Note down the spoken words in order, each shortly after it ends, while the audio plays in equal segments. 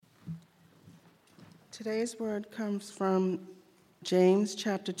Today's word comes from James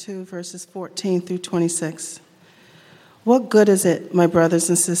chapter 2, verses 14 through 26. What good is it, my brothers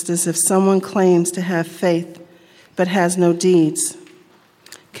and sisters, if someone claims to have faith but has no deeds?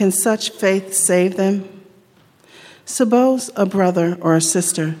 Can such faith save them? Suppose a brother or a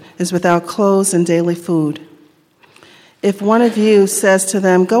sister is without clothes and daily food. If one of you says to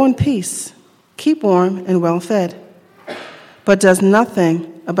them, "Go in peace, keep warm and well fed," but does nothing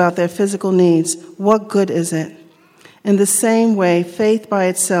about their physical needs, what good is it? In the same way, faith by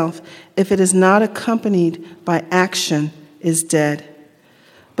itself, if it is not accompanied by action, is dead.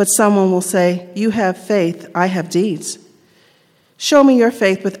 But someone will say, "You have faith, I have deeds." Show me your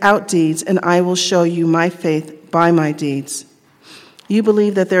faith without deeds, and I will show you my faith by my deeds. You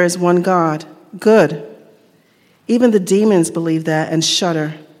believe that there is one God. Good. Even the demons believe that and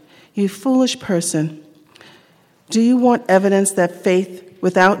shudder. You foolish person. Do you want evidence that faith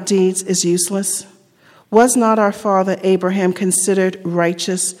without deeds is useless? Was not our father Abraham considered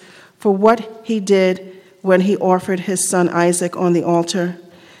righteous for what he did when he offered his son Isaac on the altar?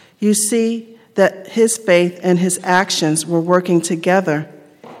 You see that his faith and his actions were working together,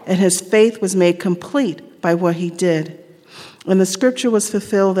 and his faith was made complete by what he did. And the scripture was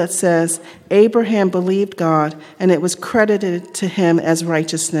fulfilled that says, Abraham believed God, and it was credited to him as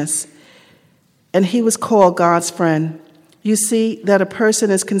righteousness. And he was called God's friend. You see that a person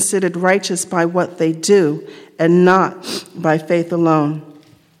is considered righteous by what they do and not by faith alone.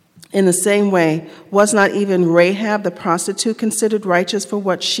 In the same way, was not even Rahab the prostitute considered righteous for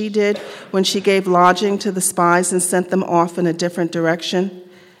what she did when she gave lodging to the spies and sent them off in a different direction?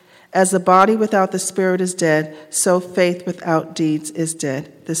 As the body without the spirit is dead, so faith without deeds is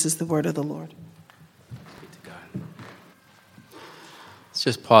dead. This is the word of the Lord. Let's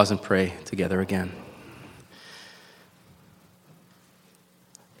just pause and pray together again.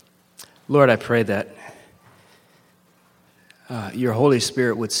 Lord, I pray that your Holy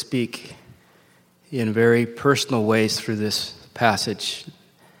Spirit would speak in very personal ways through this passage.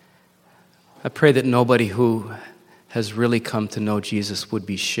 I pray that nobody who has really come to know Jesus would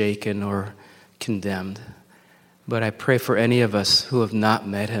be shaken or condemned. But I pray for any of us who have not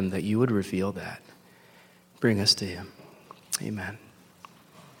met him that you would reveal that. Bring us to him. Amen.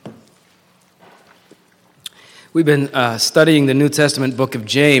 We've been studying the New Testament book of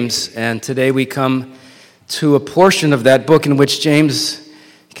James, and today we come to a portion of that book in which James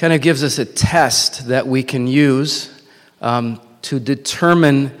kind of gives us a test that we can use to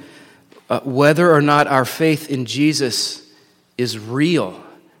determine whether or not our faith in Jesus is real.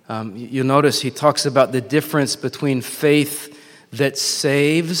 You'll notice he talks about the difference between faith that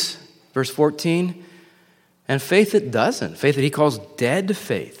saves, verse 14, and faith that doesn't, faith that he calls dead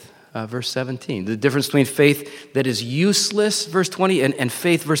faith. Verse 17, the difference between faith that is useless, verse 20, and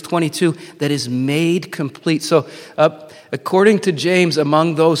faith, verse 22, that is made complete. So, according to James,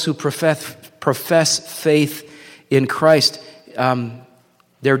 among those who profess faith in Christ,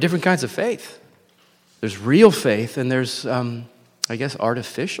 there are different kinds of faith. There's real faith, and there's,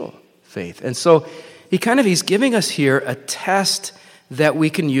 artificial faith. And so, he's giving us here a test that we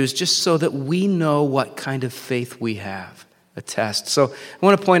can use just so that we know what kind of faith we have. A test. So I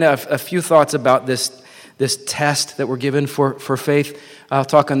want to point out a few thoughts about this test that we're given for faith. I'll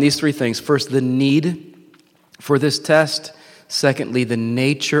talk on these three things. First, the need for this test. Secondly, the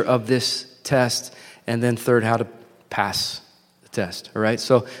nature of this test. And then third, how to pass the test. All right,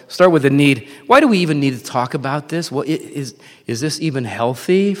 so start with the need. Why do we even need to talk about this? Well, is this even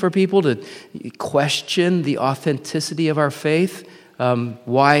healthy for people to question the authenticity of our faith?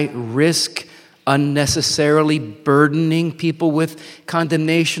 Why risk unnecessarily burdening people with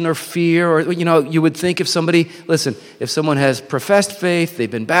condemnation or fear? Or, you would think if someone has professed faith, they've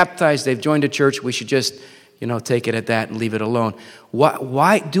been baptized, they've joined a church, we should just, take it at that and leave it alone.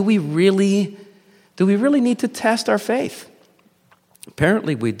 Why do we really need to test our faith?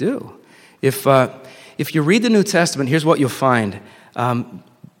 Apparently we do. If you read the New Testament, here's what you'll find.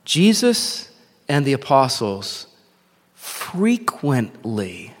 Jesus and the apostles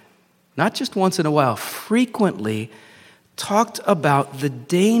frequently, not just once in a while, frequently talked about the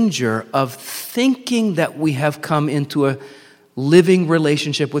danger of thinking that we have come into a living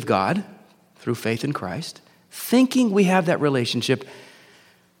relationship with God through faith in Christ, thinking we have that relationship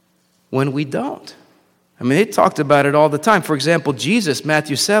when we don't. They talked about it all the time. For example, Jesus,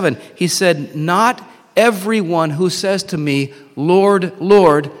 Matthew 7, he said, "Not everyone who says to me, 'Lord,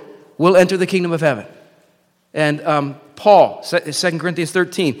 Lord,' will enter the kingdom of heaven." And Paul, 2 Corinthians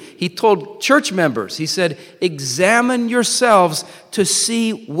 13, he told church members, he said, "Examine yourselves to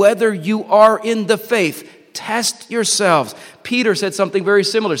see whether you are in the faith. test yourselves. Peter said something very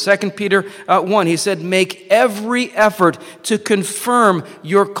similar. 2 Peter 1, he said, make every effort to confirm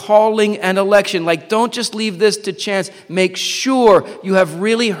your calling and election. Like, don't just leave this to chance. Make sure you have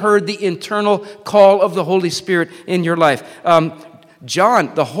really heard the internal call of the Holy Spirit in your life.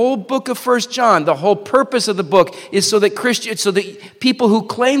 John, the whole book of 1 John, the whole purpose of the book is so that people who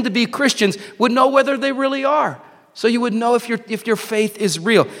claim to be Christians would know whether they really are. So you would know if your faith is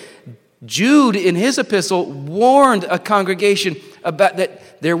real. Jude, in his epistle, warned a congregation about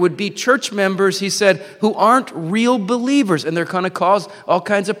that there would be church members, he said, who aren't real believers, and they're going to cause all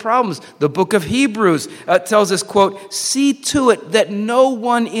kinds of problems. The book of Hebrews tells us, quote, see to it that no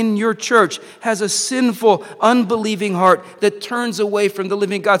one in your church has a sinful, unbelieving heart that turns away from the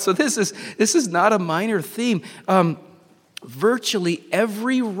living God. So this is not a minor theme. Virtually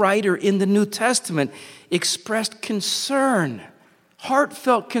every writer in the New Testament expressed concern,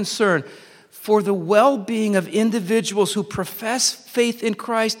 heartfelt concern for the well-being of individuals who profess faith in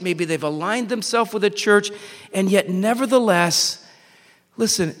Christ. Maybe they've aligned themselves with a church, and yet nevertheless,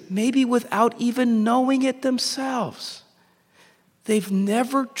 listen, maybe without even knowing it themselves, they've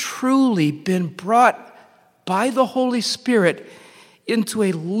never truly been brought by the Holy Spirit into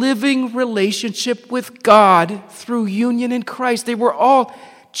a living relationship with God through union in Christ. They were all,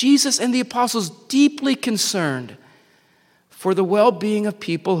 Jesus and the apostles, deeply concerned for the well-being of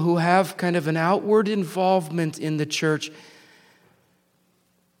people who have kind of an outward involvement in the church,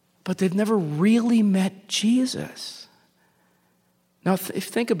 but they've never really met Jesus. Now,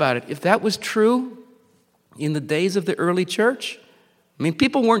 think about it. If that was true in the days of the early church, I mean,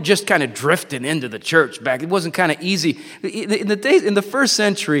 people weren't just kind of drifting into the church back. It wasn't kind of easy. In the first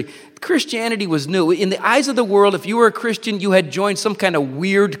century, Christianity was new. In the eyes of the world, if you were a Christian, you had joined some kind of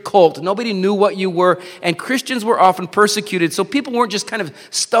weird cult. Nobody knew what you were, and Christians were often persecuted. So people weren't just kind of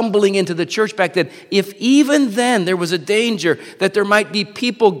stumbling into the church back then. If even then there was a danger that there might be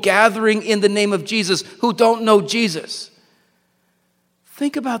people gathering in the name of Jesus who don't know Jesus,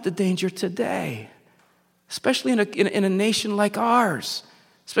 think about the danger today. Especially in a nation like ours,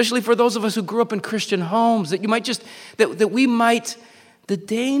 especially for those of us who grew up in Christian homes, that you might just, that we might, the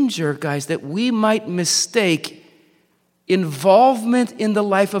danger, guys, that we might mistake involvement in the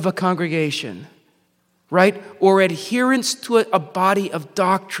life of a congregation, right, or adherence to a body of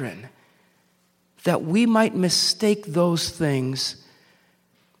doctrine, that we might mistake those things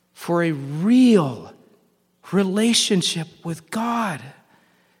for a real relationship with God.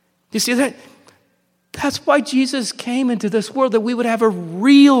 You see that? That's why Jesus came into this world, that we would have a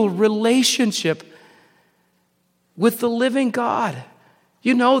real relationship with the living God.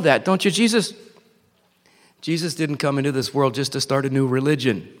 You know that, don't you? Jesus didn't come into this world just to start a new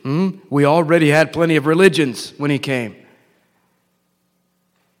religion. We already had plenty of religions when he came.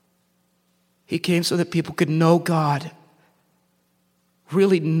 He came so that people could know God,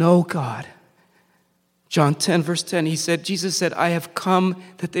 really know God. John 10, verse 10, Jesus said, I have come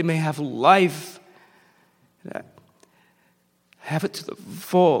that they may have life. Have it to the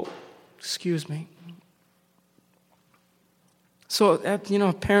full. Excuse me. So,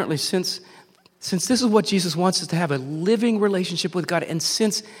 apparently, since this is what Jesus wants us to have, a living relationship with God, and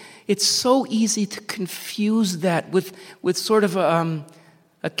since it's so easy to confuse that with sort of a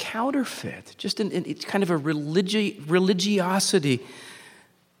counterfeit, just it's kind of a religiosity,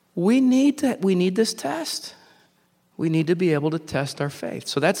 we need this test. We need to be able to test our faith.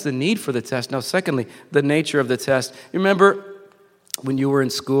 So that's the need for the test. Now, secondly, the nature of the test. Remember when you were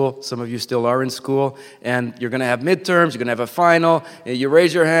in school, some of you still are in school, and you're going to have midterms, you're going to have a final, and you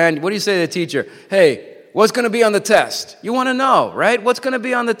raise your hand. What do you say to the teacher? Hey, what's going to be on the test? You want to know, right? What's going to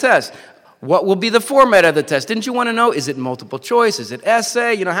be on the test? What will be the format of the test? Didn't you want to know? Is it multiple choice? Is it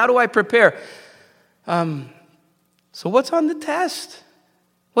essay? How do I prepare? So what's on the test?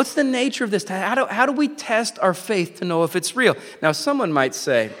 What's the nature of this? How do we test our faith to know if it's real? Now, someone might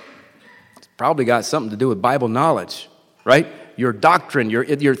say, it's probably got something to do with Bible knowledge, right? Your doctrine,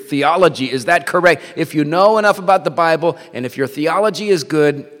 your theology, is that correct? If you know enough about the Bible, and if your theology is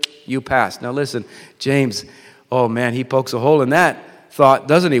good, you pass. Now listen, James, oh man, he pokes a hole in that thought,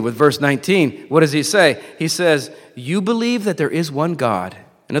 doesn't he? With verse 19, what does he say? He says, you believe that there is one God.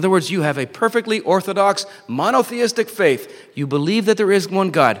 In other words, you have a perfectly orthodox, monotheistic faith. You believe that there is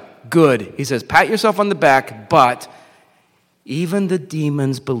one God. Good. He says, pat yourself on the back, but even the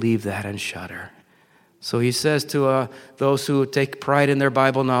demons believe that and shudder. So he says to those who take pride in their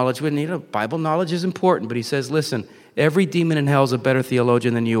Bible knowledge, Bible knowledge is important, but he says, listen, every demon in hell is a better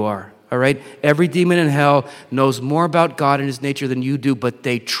theologian than you are. All right? Every demon in hell knows more about God and his nature than you do, but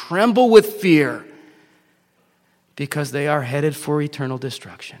they tremble with fear because they are headed for eternal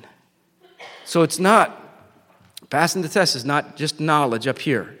destruction. So it's not Passing the test is not just knowledge up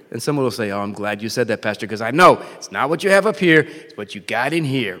here. And someone will say, oh, I'm glad you said that, Pastor, because I know it's not what you have up here, it's what you got in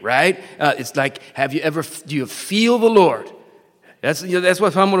here, right? It's like, do you feel the Lord? That's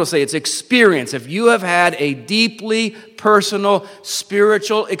what someone will say. It's experience. If you have had a deeply personal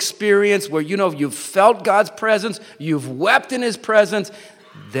spiritual experience where you've felt God's presence, you've wept in his presence,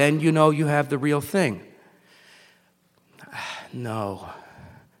 then you know you have the real thing. No.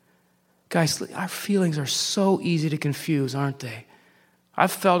 Guys, our feelings are so easy to confuse, aren't they?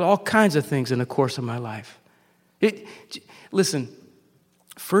 I've felt all kinds of things in the course of my life. Listen,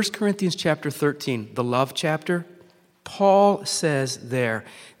 1 Corinthians chapter 13, the love chapter, Paul says there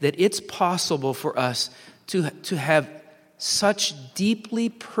that it's possible for us to have such deeply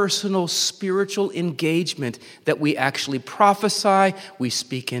personal spiritual engagement that we actually prophesy, we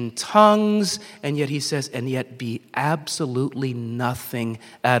speak in tongues, and yet he says, and yet be absolutely nothing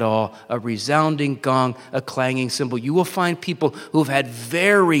at all. A resounding gong, a clanging cymbal. You will find people who've had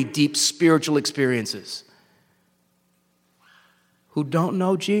very deep spiritual experiences who don't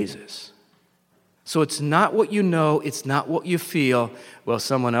know Jesus. So it's not what you know, it's not what you feel. Well,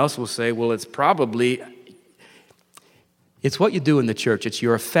 someone else will say, well, it's what you do in the church. It's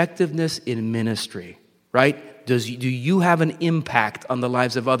your effectiveness in ministry, right? Do you have an impact on the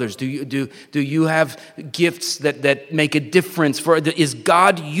lives of others? Do you have gifts that make a difference? Is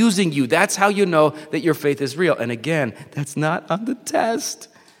God using you? That's how you know that your faith is real. And again, that's not on the test.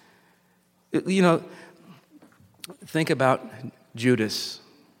 Think about Judas,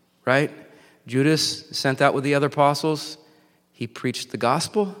 right? Judas sent out with the other apostles. He preached the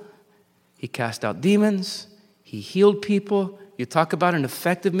gospel. He cast out demons. He healed people. You talk about an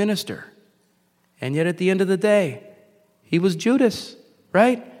effective minister. And yet at the end of the day, he was Judas,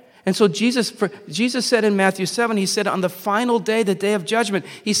 right? And so Jesus said in Matthew 7, he said, on the final day, the day of judgment,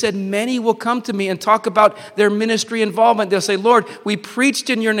 he said, many will come to me and talk about their ministry involvement. They'll say, Lord, we preached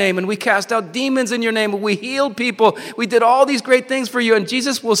in your name and we cast out demons in your name and we healed people. We did all these great things for you. And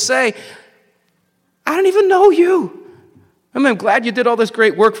Jesus will say, I don't even know you. I'm glad you did all this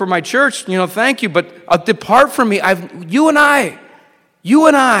great work for my church. Thank you. But depart from me. You and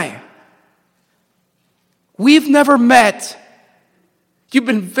I, we've never met. You've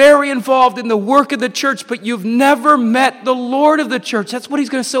been very involved in the work of the church, but you've never met the Lord of the church. That's what he's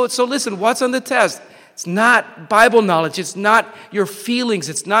going to say. So listen, what's on the test? It's not Bible knowledge. It's not your feelings.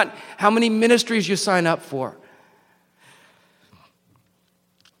 It's not how many ministries you sign up for.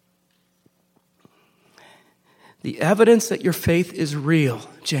 The evidence that your faith is real,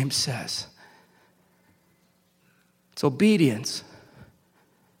 James says. It's obedience.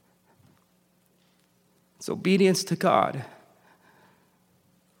 It's obedience to God.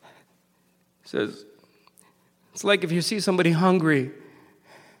 He says, it's like if you see somebody hungry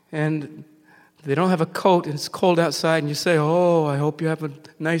and they don't have a coat and it's cold outside and you say, oh, I hope you have a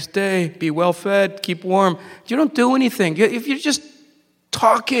nice day, be well fed, keep warm. You don't do anything. If you're just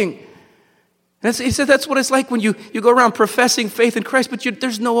talking. He said that's what it's like when you go around professing faith in Christ, but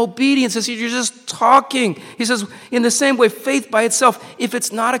there's no obedience. You're just talking. He says, in the same way, faith by itself, if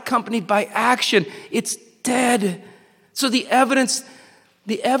it's not accompanied by action, it's dead. So the evidence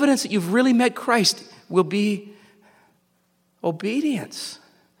that you've really met Christ will be obedience.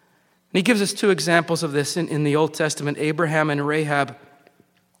 And he gives us two examples of this in the Old Testament, Abraham and Rahab,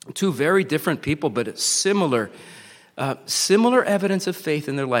 two very different people, but similar evidence of faith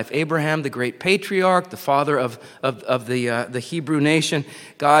in their life. Abraham, the great patriarch, the father of the Hebrew nation.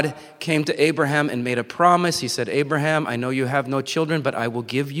 God came to Abraham and made a promise. He said, Abraham, I know you have no children, but I will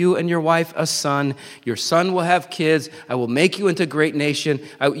give you and your wife a son. Your son will have kids. I will make you into a great nation.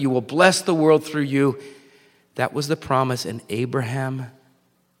 You will bless the world through you. That was the promise, and Abraham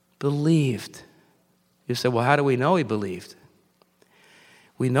believed. You say, well, how do we know he believed?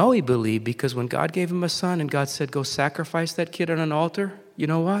 We know he believed because when God gave him a son and God said, go sacrifice that kid on an altar, you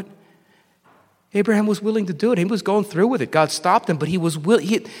know what? Abraham was willing to do it. He was going through with it. God stopped him, but he was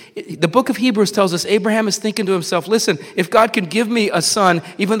willing. The book of Hebrews tells us Abraham is thinking to himself, listen, if God can give me a son,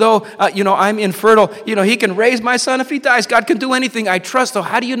 even though, I'm infertile, he can raise my son if he dies. God can do anything. I trust. So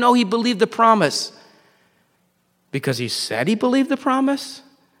how do you know he believed the promise? Because he said he believed the promise?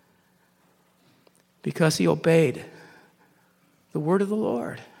 Because he obeyed the word of the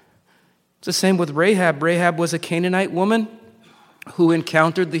Lord. It's the same with Rahab. Rahab was a Canaanite woman who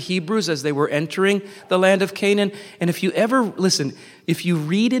encountered the Hebrews as they were entering the land of Canaan. And if you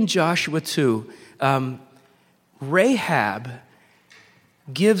read in Joshua 2, Rahab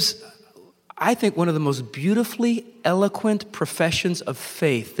gives, I think, one of the most beautifully eloquent professions of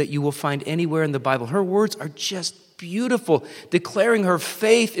faith that you will find anywhere in the Bible. Her words are just beautiful, declaring her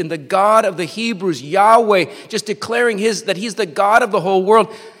faith in the God of the Hebrews, Yahweh, just declaring that he's the God of the whole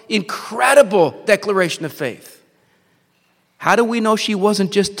world. Incredible declaration of faith. How do we know she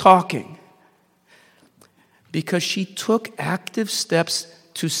wasn't just talking? Because she took active steps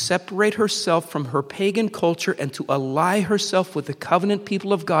to separate herself from her pagan culture and to ally herself with the covenant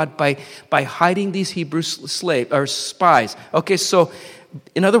people of God by hiding these Hebrew spies. Okay, so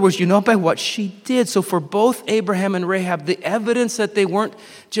in other words, you know by what she did. So for both Abraham and Rahab, the evidence that they weren't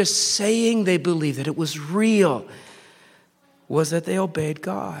just saying they believed, that it was real, was that they obeyed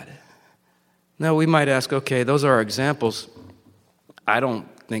God. Now we might ask, okay, those are our examples. I don't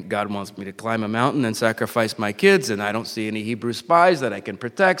think God wants me to climb a mountain and sacrifice my kids, and I don't see any Hebrew spies that I can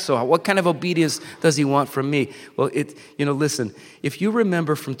protect. So what kind of obedience does he want from me? Well, listen, if you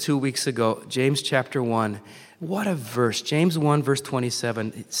remember from 2 weeks ago, James chapter 1, what a verse. James 1, verse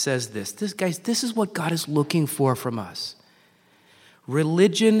 27, it says this. Guys, this is what God is looking for from us.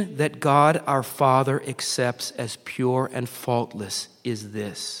 Religion that God our Father accepts as pure and faultless is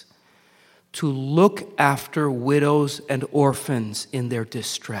this: to look after widows and orphans in their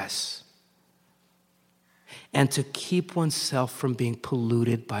distress, and to keep oneself from being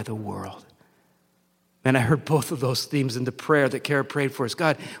polluted by the world. And I heard both of those themes in the prayer that Kara prayed for us.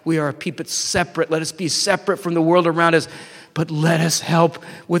 God, we are a people separate. Let us be separate from the world around us, but let us help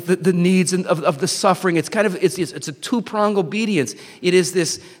with the needs of the suffering. It's a two-pronged obedience. It is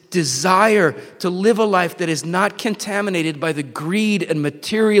this desire to live a life that is not contaminated by the greed and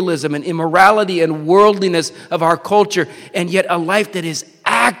materialism and immorality and worldliness of our culture, and yet a life that is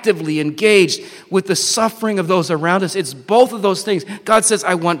actively engaged with the suffering of those around us. It's both of those things. God says,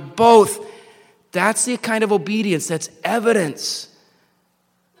 I want both. That's the kind of obedience that's evidence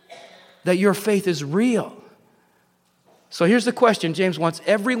that your faith is real. So here's the question James wants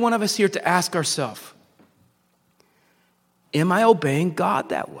every one of us here to ask ourselves. Am I obeying God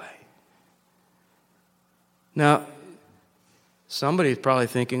that way? Now, somebody's probably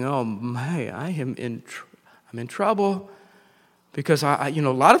thinking, oh, my, I'm in trouble. Because a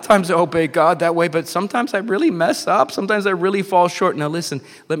lot of times I obey God that way, but sometimes I really mess up. Sometimes I really fall short. Now listen,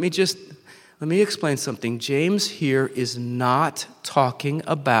 let me explain something. James here is not talking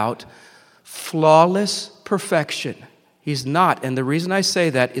about flawless perfection. He's not. And the reason I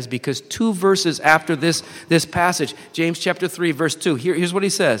say that is because 2 verses after this passage, James chapter 3, verse 2, here's what he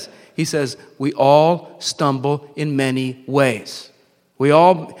says. He says, we all stumble in many ways. We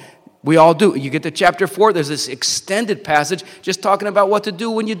all do. You get to chapter 4, there's this extended passage just talking about what to do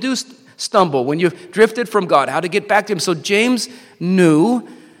when you do stumble, when you've drifted from God, how to get back to him. So James knew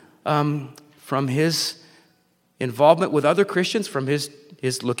from his involvement with other Christians, from his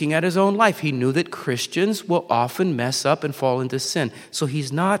looking at his own life, he knew that Christians will often mess up and fall into sin. So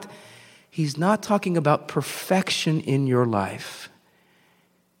he's not talking about perfection in your life.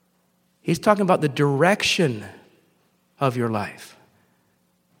 He's talking about the direction of your life.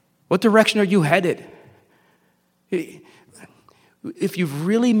 What direction are you headed? If you've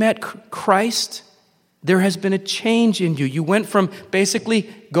really met Christ, there has been a change in you. You went from basically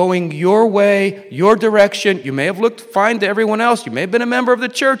going your way, your direction. You may have looked fine to everyone else. You may have been a member of the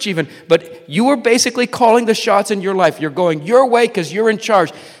church even, but you were basically calling the shots in your life. You're going your way because you're in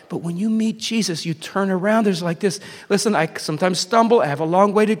charge. But when you meet Jesus, you turn around. There's like this, listen, I sometimes stumble. I have a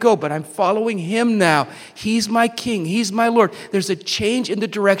long way to go, but I'm following him now. He's my king. He's my Lord. There's a change in the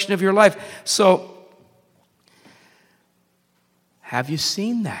direction of your life. So, have you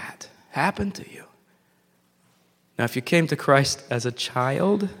seen that happen to you? Now, if you came to Christ as a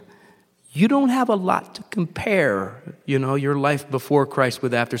child, you don't have a lot to compare, your life before Christ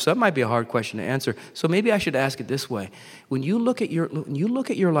with after. So that might be a hard question to answer. So maybe I should ask it this way. When you look at your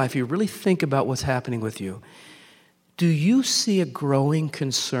life, you really think about what's happening with you. Do you see a growing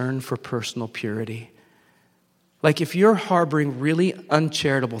concern for personal purity? Like if you're harboring really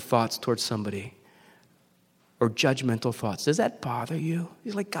uncharitable thoughts towards somebody or judgmental thoughts, does that bother you?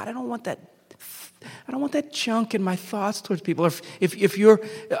 You're like, God, I don't want that junk in my thoughts towards people. If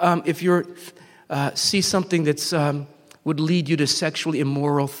you're see something that's would lead you to sexually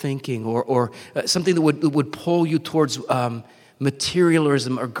immoral thinking, or something that would pull you towards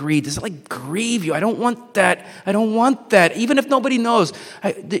materialism or greed, does it like grieve you? I don't want that. I don't want that. Even if nobody knows,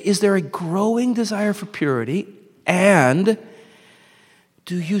 is there a growing desire for purity? And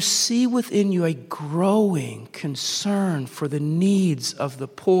do you see within you a growing concern for the needs of the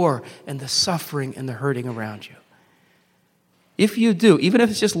poor and the suffering and the hurting around you? If you do, even if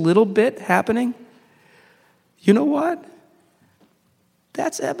it's just a little bit happening, you know what?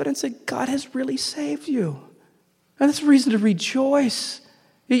 That's evidence that God has really saved you. And that's a reason to rejoice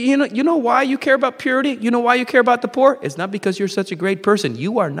You know why you care about purity? You know why you care about the poor? It's not because you're such a great person.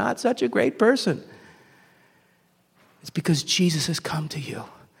 You are not such a great person. It's because Jesus has come to you.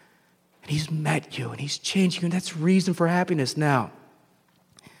 And he's met you. And he's changed you. And that's reason for happiness. Now,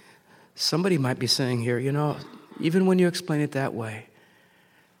 somebody might be saying here, even when you explain it that way,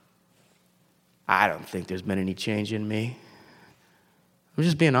 I don't think there's been any change in me. I'm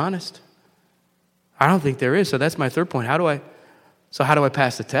just being honest. I don't think there is. So that's my third point. How do I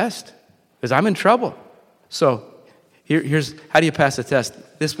pass the test? Because I'm in trouble. So here's how do you pass the test?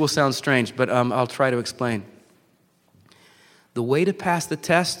 This will sound strange, but I'll try to explain. The way to pass the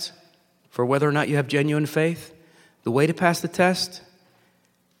test for whether or not you have genuine faith, the way to pass the test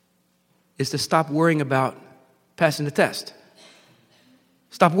is to stop worrying about passing the test.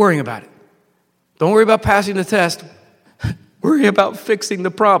 Stop worrying about it. Don't worry about passing the test. Worry about fixing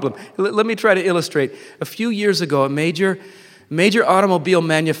the problem. Let me try to illustrate. A few years ago, a major automobile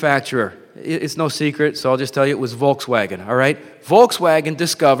manufacturer, it's no secret, so I'll just tell you, it was Volkswagen, all right? Volkswagen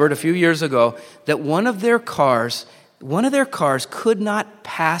discovered a few years ago that one of their cars could not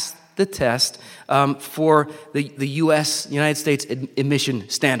pass the test for the United States emission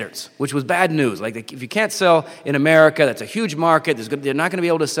standards, which was bad news. Like, if you can't sell in America, that's a huge market. They're not going to be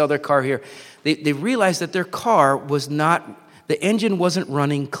able to sell their car here. They realized that their car the engine wasn't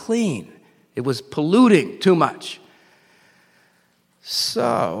running clean. It was polluting too much.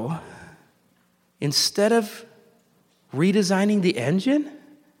 So, instead of redesigning the engine,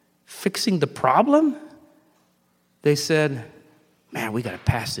 fixing the problem, they said, man, we got to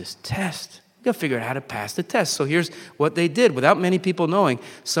pass this test. We got to figure out how to pass the test. So here's what they did, without many people knowing.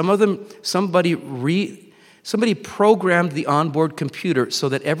 Somebody programmed the onboard computer so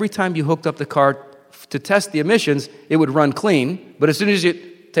that every time you hooked up the car to test the emissions, it would run clean. But as soon as you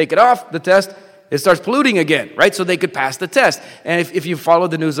take it off the test, it starts polluting again, right? So they could pass the test. And if you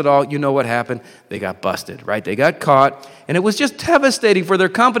followed the news at all, you know what happened. They got busted, right? They got caught. And it was just devastating for their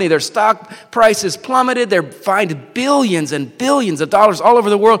company. Their stock prices plummeted. They're fined billions and billions of dollars all over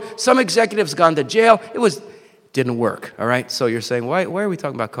the world. Some executives gone to jail. Didn't work, all right? So you're saying, why are we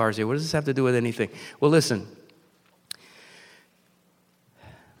talking about cars here? What does this have to do with anything? Well, listen.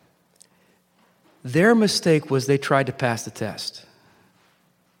 Their mistake was they tried to pass the test.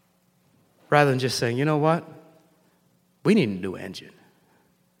 Rather than just saying, you know what? We need a new engine.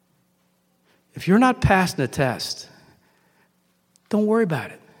 If you're not passing the test, don't worry about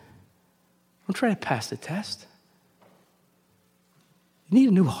it. Don't try to pass the test. You need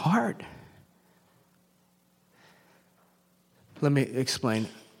a new heart. Let me explain.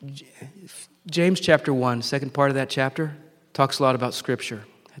 James chapter 1, second part of that chapter, talks a lot about Scripture.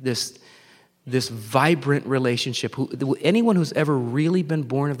 This vibrant relationship. Anyone who's ever really been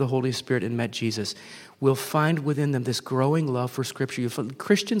born of the Holy Spirit and met Jesus will find within them this growing love for Scripture.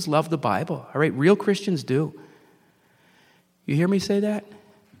 Christians love the Bible, all right? Real Christians do. You hear me say that?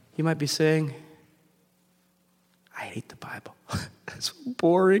 You might be saying, I hate the Bible. It's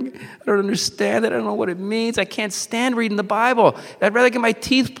boring. I don't understand it. I don't know what it means. I can't stand reading the Bible. I'd rather get my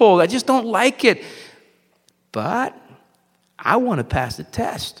teeth pulled. I just don't like it. But I want to pass the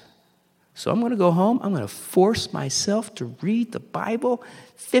test. So I'm going to go home. I'm going to force myself to read the Bible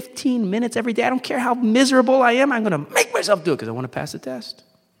 15 minutes every day. I don't care how miserable I am. I'm going to make myself do it because I want to pass the test.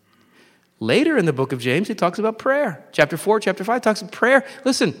 Later in the book of James, he talks about prayer. Chapter 4, chapter 5 talks about prayer.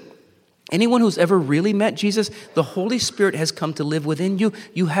 Listen, anyone who's ever really met Jesus, the Holy Spirit has come to live within you.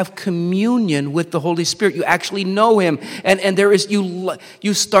 You have communion with the Holy Spirit. You actually know him. And there is,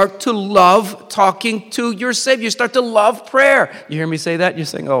 you start to love talking to your Savior. You start to love prayer. You hear me say that? You're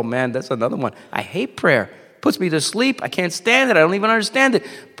saying, oh man, that's another one. I hate prayer. It puts me to sleep. I can't stand it. I don't even understand it.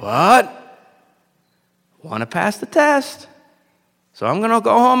 But I want to pass the test. So I'm going to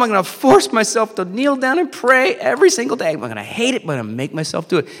go home. I'm going to force myself to kneel down and pray every single day. I'm going to hate it, but I'm going to make myself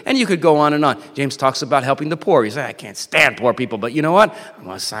do it. And you could go on and on. James talks about helping the poor. You say, I can't stand poor people, but you know what? I'm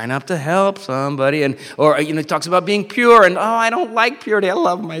going to sign up to help somebody. Or he talks about being pure. And I don't like purity. I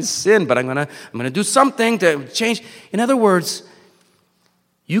love my sin, but I'm going to do something to change. In other words,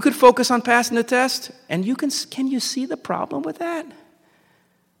 you could focus on passing the test, and can you see the problem with that?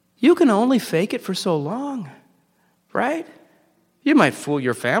 You can only fake it for so long, right? You might fool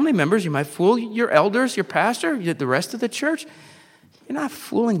your family members. You might fool your elders, your pastor, the rest of the church. You're not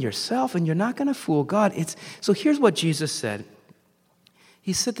fooling yourself, and you're not going to fool God. So here's what Jesus said.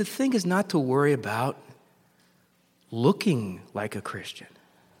 He said the thing is not to worry about looking like a Christian.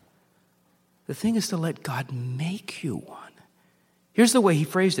 The thing is to let God make you one. Here's the way he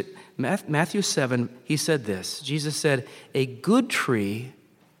phrased it. Matthew 7, he said this. Jesus said, a good tree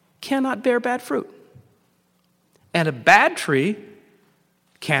cannot bear bad fruit, and a bad tree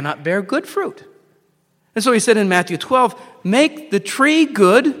cannot bear good fruit. And so he said in Matthew 12, make the tree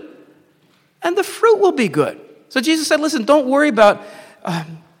good and the fruit will be good. So Jesus said, listen, don't worry about,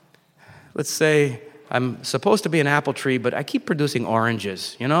 let's say I'm supposed to be an apple tree, but I keep producing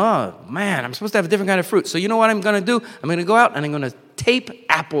oranges. Oh, man, I'm supposed to have a different kind of fruit. So you know what I'm going to do? I'm going to go out and I'm going to tape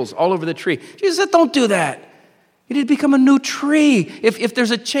apples all over the tree. Jesus said, don't do that. You need to become a new tree. If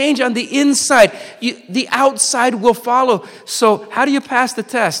there's a change on the inside, the outside will follow. So how do you pass the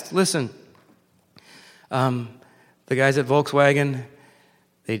test? Listen, the guys at Volkswagen,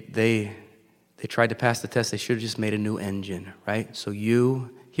 they tried to pass the test. They should have just made a new engine, right? So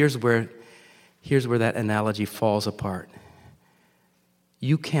here's where that analogy falls apart.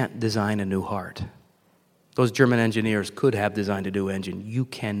 You can't design a new heart. Those German engineers could have designed a new engine. You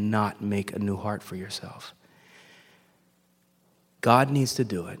cannot make a new heart for yourself. God needs to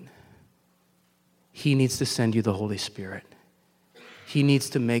do it. He needs to send you the Holy Spirit. He needs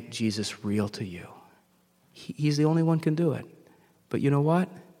to make Jesus real to you. He's the only one who can do it. But you know what?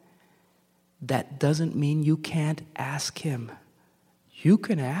 That doesn't mean you can't ask him. You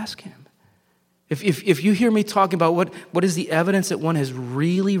can ask him. If you hear me talking about what is the evidence that one has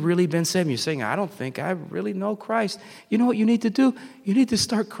really, really been saved, you're saying, I don't think I really know Christ. You know what you need to do? You need to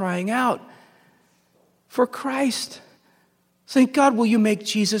start crying out for Christ. Saying, God, will you make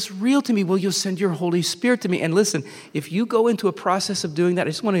Jesus real to me? Will you send your Holy Spirit to me? And listen, if you go into a process of doing that, I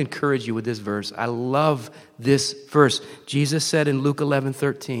just want to encourage you with this verse. I love this verse. Jesus said in Luke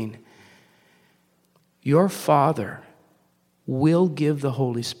 11:13, your Father will give the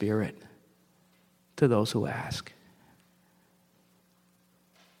Holy Spirit to those who ask.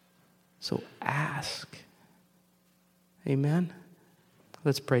 So ask. Amen?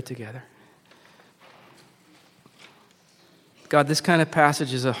 Let's pray together. God, this kind of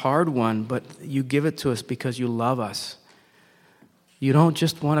passage is a hard one, but you give it to us because you love us. You don't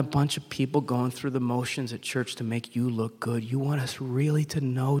just want a bunch of people going through the motions at church to make you look good. You want us really to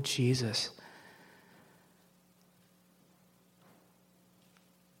know Jesus.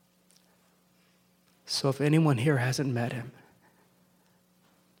 So if anyone here hasn't met him,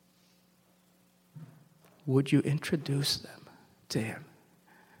 would you introduce them to him?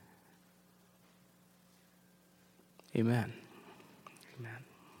 Amen.